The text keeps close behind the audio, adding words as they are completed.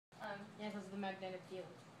magnetic field.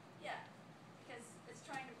 Yeah, because it's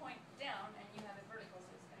trying to point down, and you have it vertical,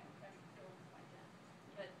 so it's going to go point down.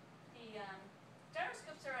 But the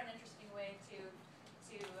gyroscopes are an interesting way to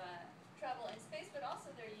travel in space, but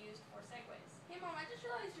also they're used for segways. Hey Mom, I just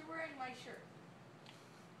realized you're wearing my shirt.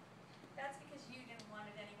 That's because you didn't want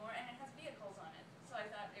it anymore, and it has vehicles on it, so I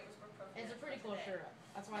thought it was appropriate. It's a pretty cool shirt.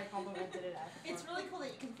 That's why I complimented it after. It's really cool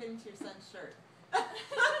that you can fit into your son's shirt.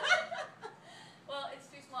 Well, it's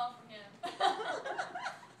too small for him.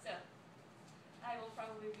 So, I will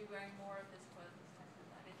probably be wearing more of his clothes this time than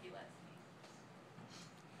that if he lets me.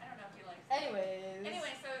 I don't know if he likes it. Anyway,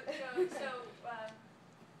 so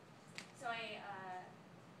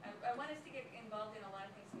I wanted to get involved in a lot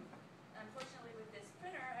of things. Unfortunately, with this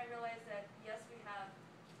printer, I realized that yes, we have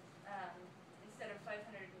instead of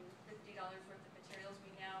 $550 worth of materials,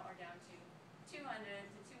 we now are down to $200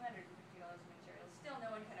 to $250 of materials. Still,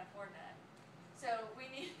 no one can afford that. So we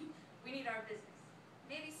need our business.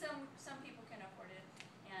 Maybe some people can afford it,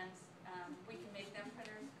 and we can make them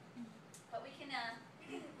printers. But we can.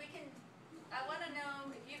 I want to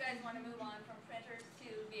know if you guys want to move on from printers to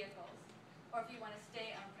vehicles, or if you want to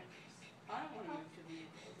stay on printers. I don't want to move to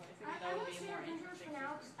vehicles. I think that would be a more interesting. For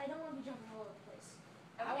now, because I don't want to be jumping all over the place.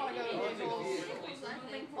 Okay. I want to go to vehicles.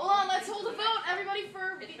 Hold on, let's hold a vote, everybody,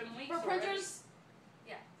 for printers.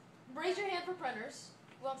 Yeah. Raise your hand for printers.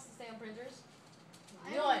 Who wants to stay on printers?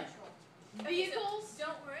 I'm One. neutral. Vehicles? Okay, so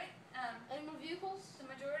don't worry. Anyone vehicles? The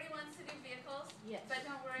majority wants to do vehicles. Yes. But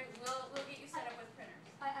don't worry, we'll get you set up with printers.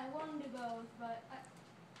 I want to do both, but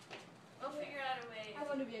We'll figure out a way. I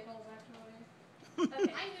want to do vehicles actually.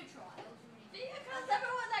 Okay. I'm neutral. I don't do anything. Vehicles,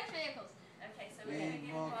 everyone likes vehicles. Okay, so we're going to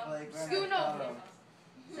get involved. Scoot over.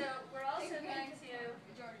 So we're also going to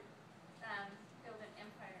Majority. build an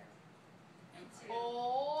empire. Into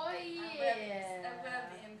Oh a yeah.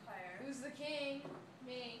 web empire. Who's the king?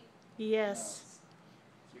 Me. Yes.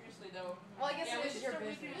 Seriously though. Well, I guess yeah, it we is should your start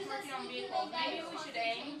business. working on vehicles. Maybe we should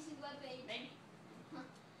aim. Maybe.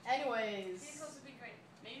 Anyways. Vehicles would be great.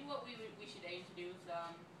 Maybe what we should aim to do is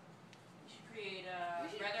we should create We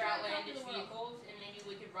should rather try to outlandish conquer the world. vehicles, and maybe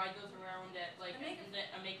we could ride those around at like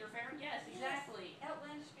a maker fair. Yes, exactly.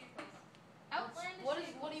 Outlandish vehicles. Outlandish.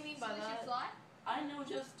 What do you mean by so we should that? fly? I know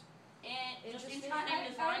just Interesting. interesting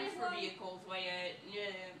designs for I- vehicles. Where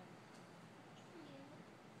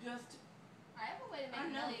just I have a way to I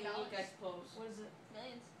make don't know, $1 million. unique, I suppose. What is it?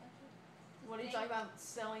 Millions, actually. What are you talking about?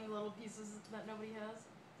 Selling little pieces that nobody has?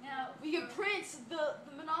 Now We can print the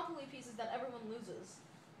Monopoly pieces that everyone loses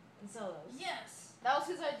and sell those. Yes. That was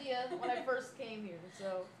his idea when I first came here.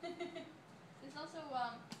 So There's also,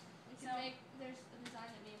 we can make, there's a design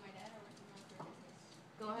that me and my dad are working on for a business.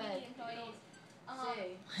 go ahead. Employees.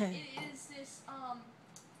 Say. It is this,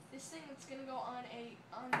 this thing that's gonna go on a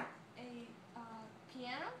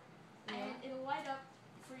piano, and it'll light up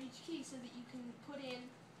for each key so that you can put in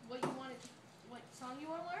what you want it, what song you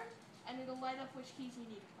want to learn, and it'll light up which keys you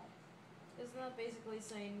need to play. Isn't that basically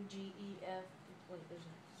saying G E F? Wait, there's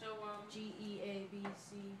So G E A B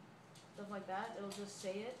C, stuff like that. It'll just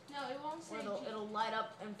say it, No, it won't say or it'll light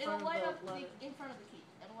up in front It'll light of up the letter. in front of the key.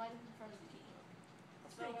 It'll light up in front of the key.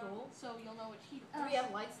 That's pretty cool. So you'll know which key to Do play. we have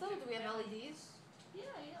lights though? Do we have LEDs? Yeah,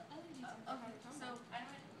 I think you can. Okay. So I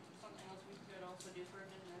know something else we could also do for a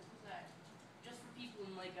business is that just for people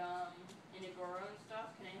in like in Agora and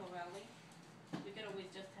stuff, Conejo Valley, we could always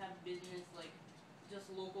just have business like just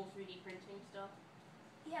local 3D printing stuff.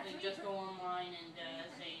 Yeah, Like just go online and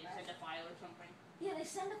say send a file or something. Yeah, they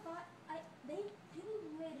send a file. People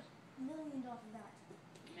made millions off of that.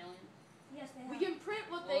 Million. Yes, they have. We can print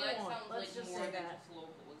what Well, they that want. sounds Let's like just more say than that. just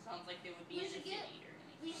local. It sounds like they would be We in the should get- city or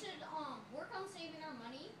anything. We should work on saving our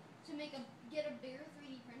money to get a bigger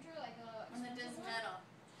 3D printer, like a and it does expensive one. metal.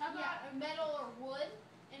 How about metal or wood,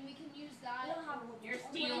 and we can use They that. don't have a wood. You're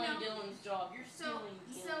Well, stealing you know- Dylan's job. You're stealing.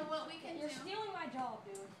 So what we can You're do. stealing my job,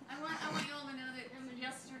 dude. I want you all to know that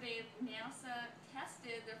yesterday NASA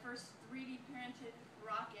tested their first 3D printed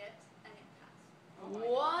rocket, and it passed. Oh my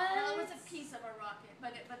What? Now, it was a piece of a rocket,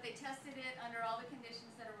 but they tested it under all the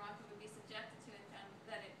conditions that a rocket would be subjected to, and found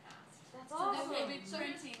that it passed. That's So awesome. they will be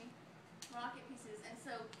printing rocket pieces, and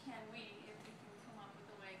so can we, if we can come up with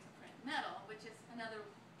a way to print metal, which is another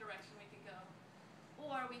direction we could go,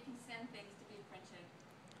 or we can send things to be printed.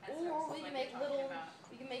 As Or services we can like make we're talking little. about.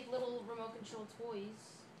 We can make little remote control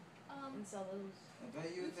toys and sell those. I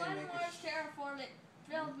bet you We they fly to make Mars, terraform it,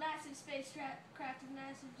 build massive spacecraft of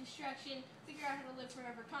massive destruction, figure out how to live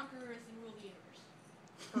forever, conquer Earth, and rule the universe.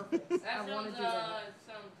 Perfect. That I want to sounds do that.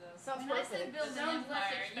 sounds Sounds When I said perfect. build It an sounds less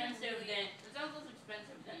empire, you expensive really- than it sounds less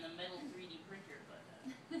expensive than the metal 3D printer, but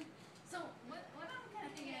So what I'm kind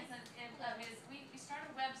of thinking is we start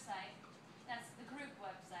a website that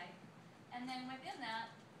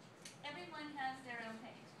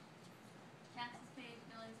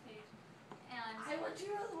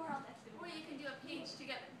materials world. That's Or you can do a page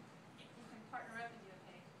together. You can partner up and do a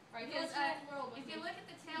page. Right, Because, world If you look at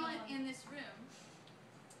the talent in this room,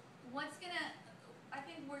 I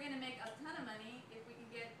think we're gonna make a ton of money if we can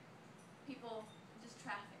get people just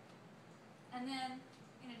traffic. And then,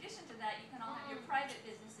 in addition to that, you can all have your private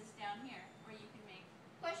businesses down here, where you can make.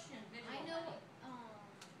 Question. Visual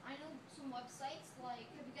I know some websites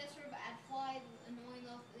like, have you guys heard of AdFly, the annoying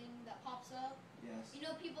little thing that pops up? Yes. You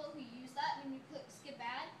know people who use that, when you click skip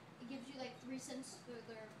ad, it gives you like 3 cents for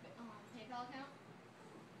their PayPal account.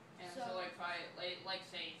 And So- so like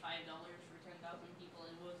say $5 for 10,000 people.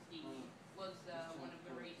 It was one of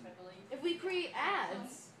the rates, I believe. If we create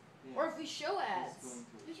ads, Yeah. or if we show It's ads, going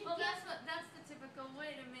to- You should Well, get, that's the typical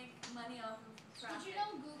way to make money off of traffic. did you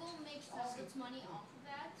know Google makes all its money off of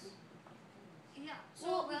ads? Yeah.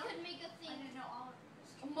 So we well, could make a I thing. didn't know all of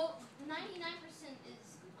this. 99%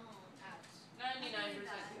 is ads. 99%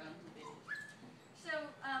 that. sounds big. So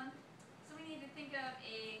we need to think of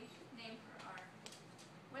a name for our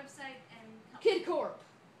website and company. Kid Corp.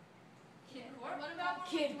 Kid Corp? What about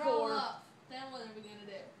Kid grow Corp. up? Then what are we gonna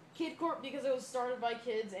do? Kid Corp because it was started by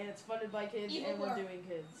kids and it's funded by kids Evil and we're Corp. doing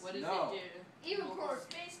kids. What does No. it do? Evil Corp,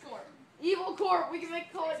 Space Corp. Evil Corp. We can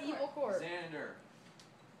call it Space Evil Corp. Xander.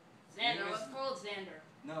 Xander. Liam Let's is- call it Xander.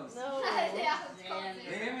 No. No. Yeah, it's called Xander.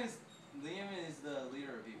 Xander. Liam is the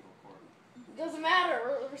leader of Evil Corp. Doesn't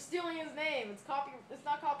matter. We're stealing his name. It's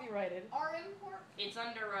not copyrighted. RM Corp, It's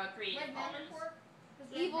under Creative Red Matter Commons. Corp.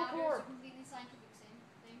 'Cause Red Evil Matter Corp. is a completely scientific same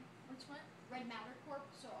thing. Which one? Red Matter Corp,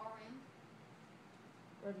 so RM.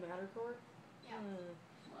 Red Matter Corp. Yeah.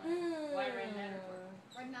 Why Red Matter Corp?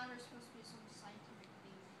 Red Matter is supposed to be some scientific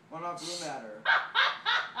thing. Why not Blue Matter?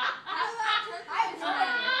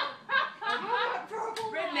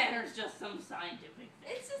 Red Matter's just some scientific thing.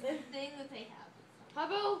 It's just a thing that they have.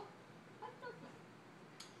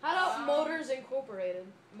 How about Motors Incorporated?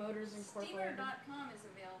 Motors Incorporated. Steamer.com is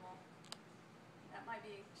available. That might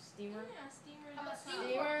be. Steamer. Yeah, steamer. How about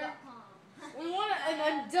Steamer. steamcorp.com? We want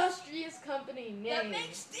an industrious company name. That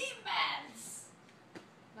makes steam baths.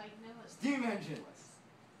 Like no. Steam engines.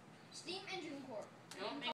 Steam Engine Corp. Don't make